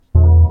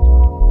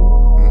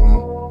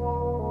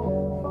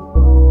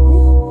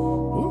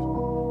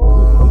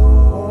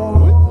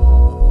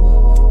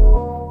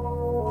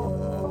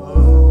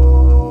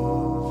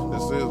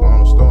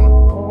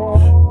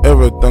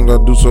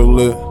do so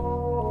lit.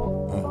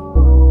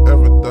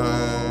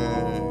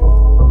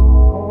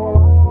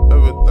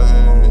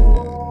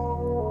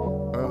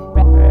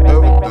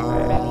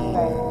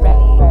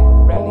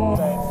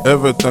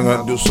 Everything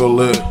I do so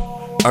lit.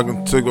 I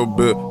can take a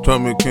bit. Tell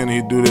me, can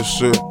he do this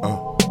shit?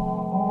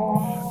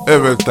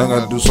 Everything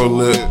I do so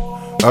lit.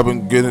 I've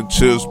been getting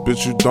chills,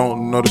 bitch. You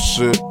don't know the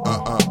shit.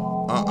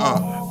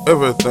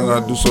 Everything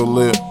I do so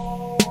lit.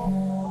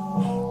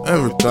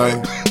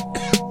 Everything.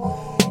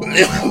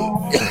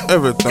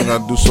 Everything I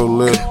do so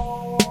lit.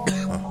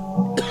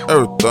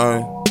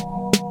 Everything.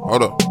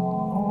 Hold up.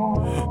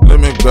 Let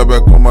me grab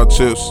back on my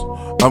chips.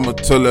 I'ma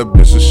tell that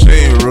bitch that she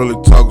ain't really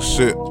talking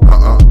shit.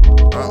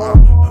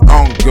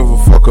 I don't give a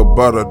fuck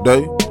about a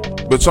day.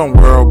 Bitch, I'm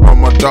worried about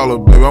my dollar,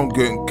 baby. I'm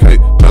getting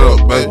cake. Shut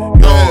up, baby.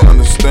 You don't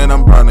understand.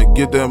 I'm trying to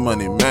get that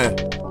money, man.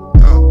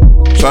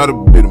 Try to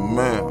be the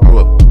man. Hold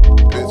up.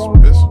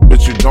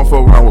 Bitch, you don't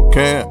fuck around with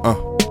Ken.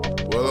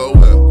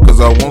 Cause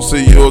I won't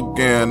see you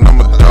again. I'm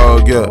a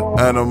dog, yeah.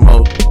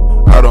 Animal.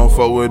 I don't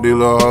fuck with these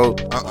little hoes.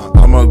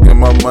 I'ma get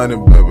my money,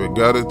 baby.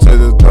 Gotta take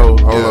this dough.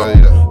 Hold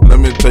up. Let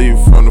me tell you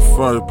from the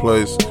front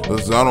place.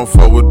 Cause I don't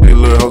fuck with these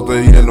little hoes.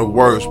 They in the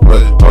worst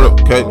place. Hold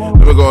up, okay.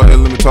 Let me go ahead.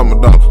 Let me talk my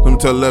dog. Let me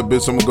tell that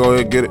bitch I'ma go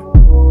ahead and get it.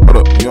 Hold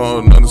up. You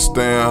don't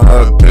understand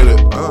how I did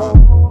it.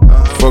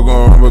 Fuck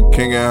on with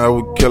King and how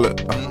we kill it.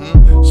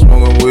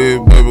 Smoking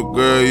weed, baby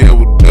girl. Yeah,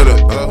 we did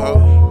it.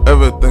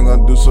 Everything I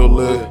do so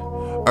lit.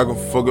 I can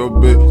fuck a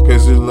bitch,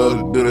 cause she love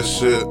to do that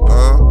shit.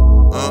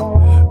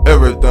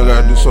 Everything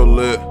I do so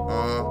lit.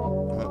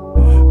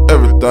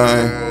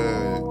 Everything.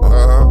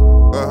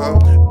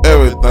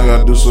 Everything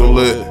I do so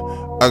lit.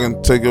 I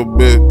can take a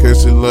bitch,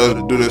 cause she love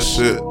to do that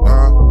shit.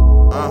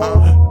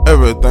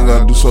 Everything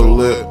I do so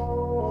lit.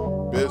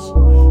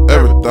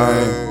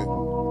 Everything.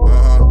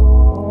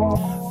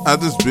 I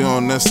just be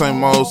on that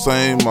same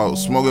old,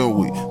 smoking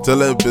weed. Tell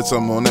that bitch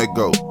I'm on that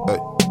go. Hey.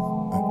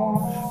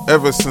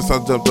 Ever since I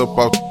jumped up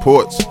off the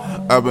porch,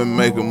 I've been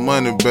making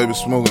money, baby,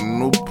 smoking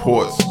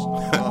Newports.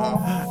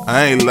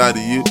 I ain't lie to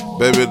you,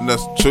 baby,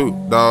 that's the truth,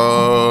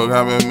 dog.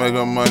 I've been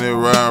making money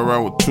riding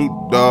around with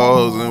 2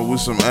 dogs and we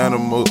some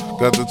animals.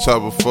 Got the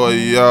chopper for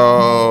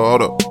y'all.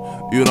 Hold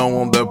up, you don't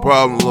want that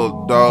problem,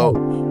 little dog.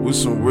 We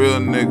some real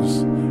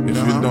niggas. If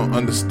you don't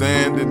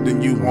understand it,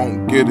 then you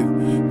won't get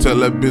it. Tell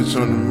that bitch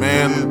I'm the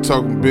man, I'm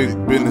talking big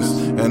business.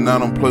 And I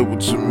don't play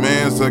with your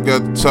mans, I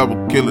got the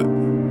chopper, kill it.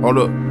 Hold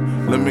up.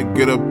 Let me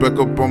get her back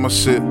up on my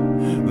shit.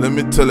 Let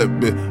me tell that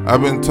bitch, I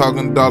been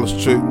talking dollars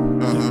trick.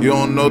 You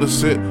don't know the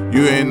shit,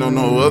 you ain't on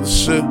no other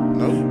shit.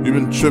 You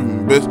been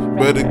tripping, bitch.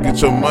 Better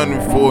get your money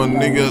for a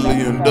nigga leave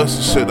you in dust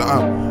and shit.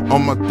 I'm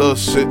on my thug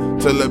shit.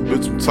 Tell that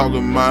bitch I'm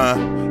talking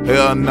mine.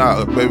 Hell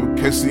nah,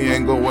 baby, Casey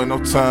ain't gon' wait no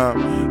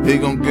time. He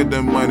gon' get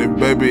that money,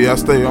 baby. I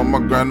stay on my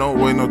grind, don't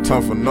wait no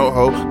time for no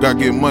hoe. Gotta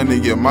get money,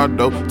 get my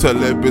dough. Tell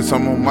that bitch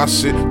I'm on my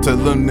shit. Tell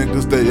them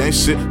niggas they ain't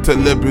shit. Tell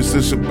that bitch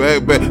it's your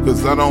bag back,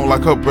 cause I don't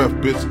like her breath,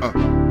 bitch.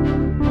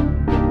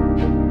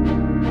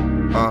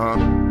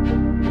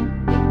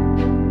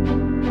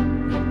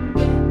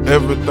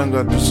 Everything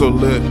I do so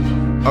lit.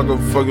 I can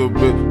fuck a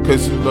bitch,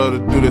 cause she love to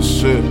do this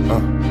shit.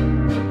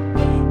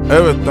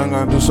 Everything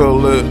I do so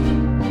lit.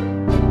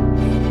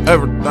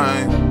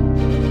 Everything.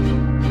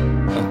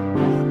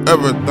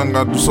 Everything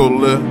I do so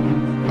lit.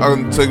 I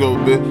can take a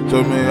bitch,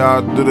 tell me how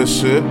I do this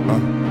shit.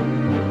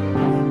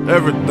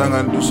 Everything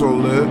I do so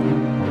lit.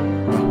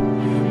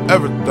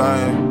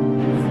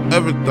 Everything.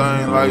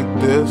 Everything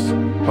like this.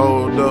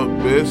 Hold up,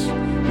 bitch.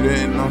 You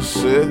ain't no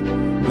shit.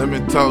 Let me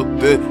talk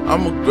this.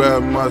 I'ma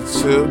grab my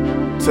chip.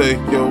 Take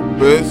your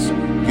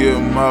bitch.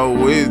 Give my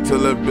weed. Tell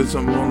that bitch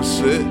I'm on the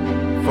shit.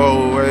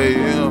 4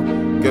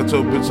 a.m. Get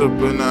your bitch up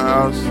in the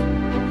house.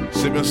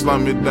 She been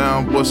slime me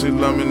down, boy, she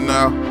love me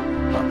now.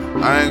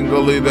 I ain't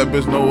gonna leave that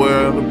bitch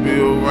nowhere to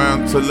be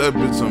around. Tell that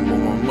bitch I'm on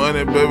my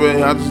money,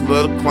 baby. I just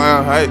let her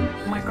clown hype.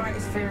 My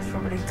greatest fear is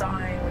probably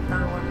dying with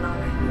no one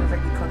knowing of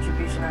any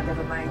contribution I'd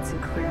ever made to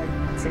creative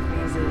music.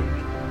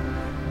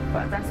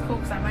 But that's cool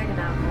because I made an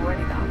album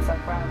already that I'm so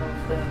proud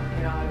of that,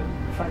 you know,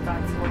 if I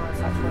died tomorrow,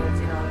 such words,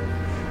 you know,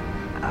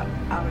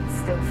 I would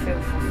still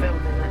feel fulfilled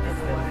in a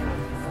way.